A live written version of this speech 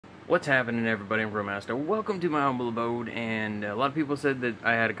What's happening, everybody? I'm Brewmaster. Welcome to my humble abode. And a lot of people said that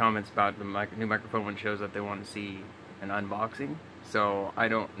I had comments about the new microphone when it shows up they want to see an unboxing. So I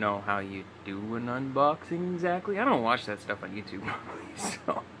don't know how you do an unboxing exactly. I don't watch that stuff on YouTube.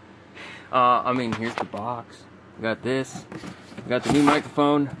 So I mean, here's the box. We got this. We got the new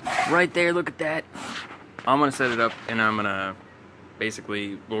microphone right there. Look at that. I'm gonna set it up, and I'm gonna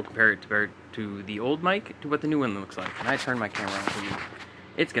basically we'll compare it to the old mic to what the new one looks like. And I turn my camera on for you.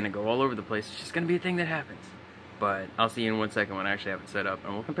 It's gonna go all over the place. It's just gonna be a thing that happens. But I'll see you in 1 second when I actually have it set up,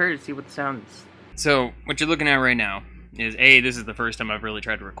 and we'll compare it to see what the sound is. So what you're looking at right now is this is the first time I've really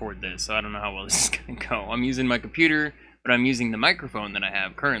tried to record this, so I don't know how well this is gonna go. I'm using my computer, but I'm using the microphone that I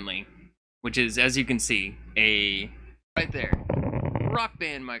have currently, which is, as you can see, right there, Rock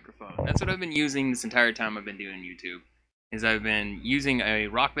Band microphone. That's what I've been using this entire time I've been doing YouTube. I've been using a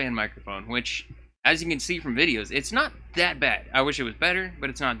Rock Band microphone, which, as you can see from videos, it's not that bad. I wish it was better, but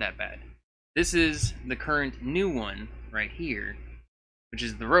it's not that bad. This is the current new one right here, which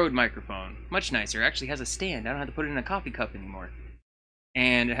is the Rode microphone. Much nicer. It actually has a stand. I don't have to put it in a coffee cup anymore.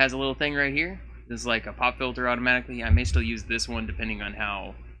 And it has a little thing right here. This is like a pop filter automatically. I may still use this one depending on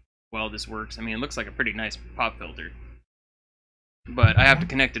how well this works. I mean, it looks like a pretty nice pop filter. But I have to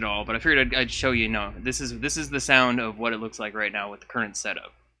connect it all. But I figured I'd show you. No, this is the sound of what it looks like right now with the current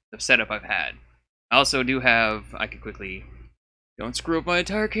setup. The setup I've had. I also do have, I could quickly, don't screw up my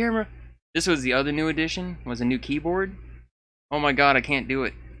entire camera. This was the other new addition, was a new keyboard. Oh my god, I can't do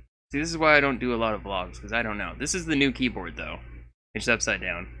it. See, this is why I don't do a lot of vlogs, because I don't know. This is the new keyboard, though. It's upside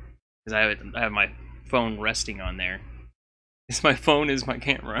down, because I have my phone resting on there. My phone is my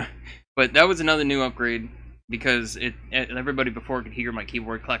camera. But that was another new upgrade, because everybody before could hear my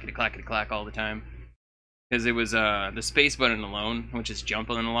keyboard clackety-clackety-clack all the time. Because it was the space button alone, which is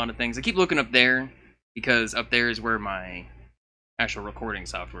jumping on a lot of things. I keep looking up there, because up there is where my actual recording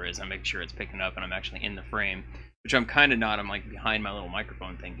software is. I'm making sure it's picking up and I'm actually in the frame, which I'm kind of not. I'm like behind my little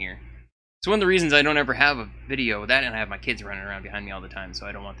microphone thing here. So one of the reasons I don't ever have a video with that, and I have my kids running around behind me all the time, so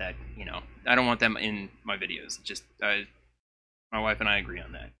I don't want that, you know, I don't want them in my videos. Just, my wife and I agree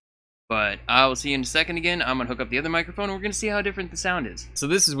on that. But I will see you in a second again. I'm going to hook up the other microphone, and we're going to see how different the sound is. So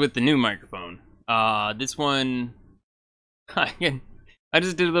this is with the new microphone. This one, I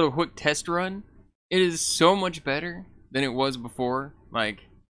just did a little quick test run. It is so much better than it was before. I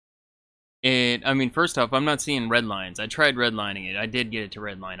mean, first off, I'm not seeing red lines. I tried redlining it. I did get it to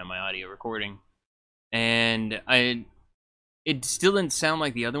redline on my audio recording. And it still didn't sound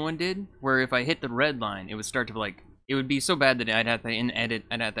like the other one did, where if I hit the red line, it would start to, like, it would be so bad that I'd have to, in edit,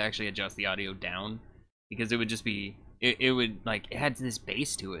 I'd have to actually adjust the audio down. Because it would just be, it would, like, it had this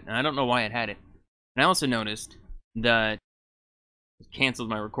bass to it. And I don't know why it had it. And I also noticed that canceled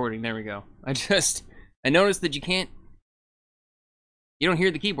my recording. There we go. I noticed that you don't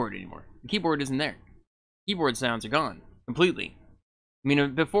hear the keyboard anymore. The keyboard isn't there. Keyboard sounds are gone completely. I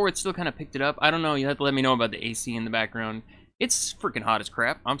mean, before it still kind of picked it up. I don't know. You have to let me know about the AC in the background. It's freaking hot as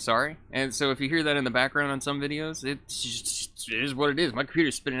crap. I'm sorry. And so if you hear that in the background on some videos, it is what it is. My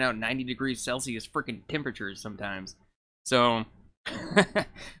computer's spitting out 90 degrees Celsius freaking temperatures sometimes. So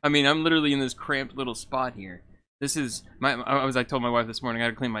I mean, I'm literally in this cramped little spot here. This is I told my wife this morning I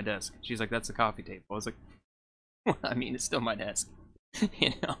had to clean my desk. She's like, "That's the coffee table." I was like, well, I mean, it's still my desk,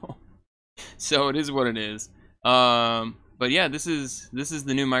 you know. So it is what it is. But yeah, this is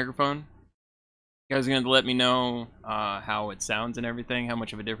the new microphone. You guys are gonna let me know how it sounds and everything, how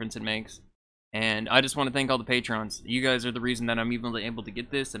much of a difference it makes. And I just want to thank all the patrons. You guys are the reason that I'm even able to get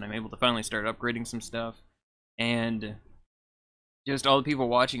this, and I'm able to finally start upgrading some stuff. And just all the people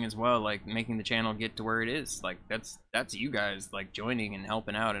watching as well, like making the channel get to where it is. Like that's you guys like joining and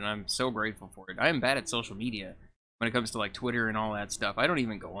helping out, and I'm so grateful for it. I am bad at social media when it comes to like Twitter and all that stuff. I don't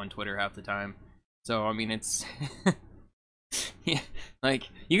even go on Twitter half the time. So I mean, it's yeah, like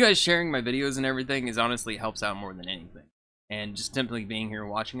you guys sharing my videos and everything is honestly helps out more than anything. And just simply being here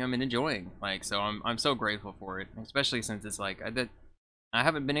watching them and enjoying, like, so I'm so grateful for it, especially since it's like I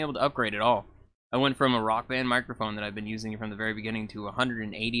haven't been able to upgrade at all. I went from a Rock Band microphone that I've been using from the very beginning to a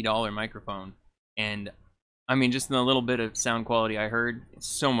 $180 microphone. And, I mean, just in the little bit of sound quality I heard, it's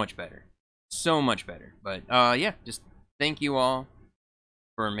so much better. So much better. But, yeah, just thank you all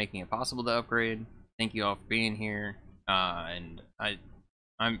for making it possible to upgrade. Thank you all for being here. And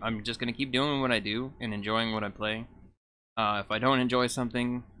I'm just going to keep doing what I do and enjoying what I play. If I don't enjoy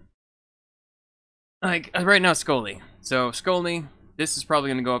something, like, right now, Scully. So, Scully, this is probably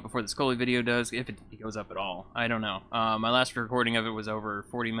going to go up before the Scully video does, if it goes up at all. I don't know. My last recording of it was over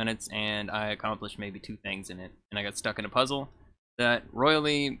 40 minutes, and I accomplished maybe 2 things in it. And I got stuck in a puzzle that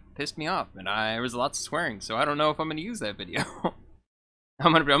royally pissed me off, and there was lots of swearing, so I don't know if I'm going to use that video.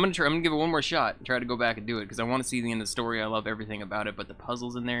 I'm gonna try. I'm gonna give it one more shot and try to go back and do it because I want to see the end of the story. I love everything about it, but the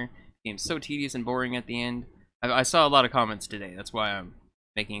puzzles in there, the game's so tedious and boring at the end. I saw a lot of comments today. That's why I'm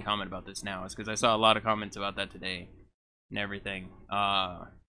making a comment about this now. It's because I saw a lot of comments about that today and everything.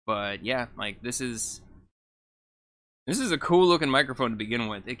 But yeah, like this is a cool looking microphone to begin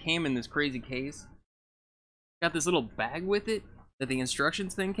with. It came in this crazy case. Got this little bag with it that the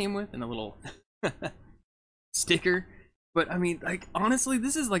instructions thing came with, and a little sticker. But I mean, like, honestly,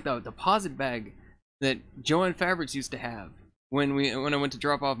 this is like the deposit bag that Joann Fabrics used to have when I went to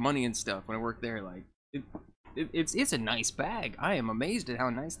drop off money and stuff when I worked there. Like, it's a nice bag. I am amazed at how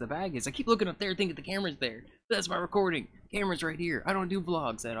nice the bag is. I keep looking up there thinking the camera's there. That's my recording. Camera's right here. I don't do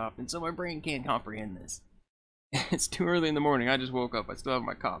vlogs that often, so my brain can't comprehend this. It's too early in the morning. I just woke up. I still have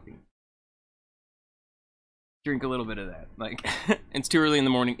my coffee. Drink a little bit of that. Like, it's too early in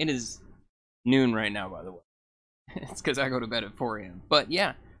the morning. It is noon right now, by the way. It's because I go to bed at 4 a.m. But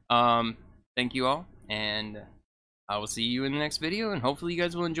yeah, thank you all, and I will see you in the next video, and hopefully you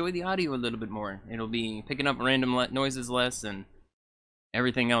guys will enjoy the audio a little bit more. It'll be picking up random noises less and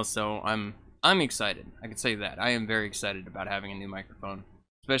everything else, so I'm excited. I can say that. I am very excited about having a new microphone,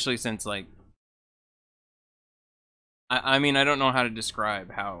 especially since, like, I mean, I don't know how to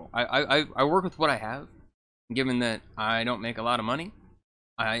describe how I work with what I have, given that I don't make a lot of money.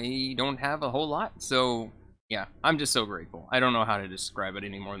 I don't have a whole lot, so yeah, I'm just so grateful. I don't know how to describe it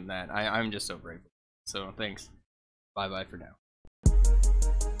any more than that. I'm just so grateful. So thanks. Bye-bye for now.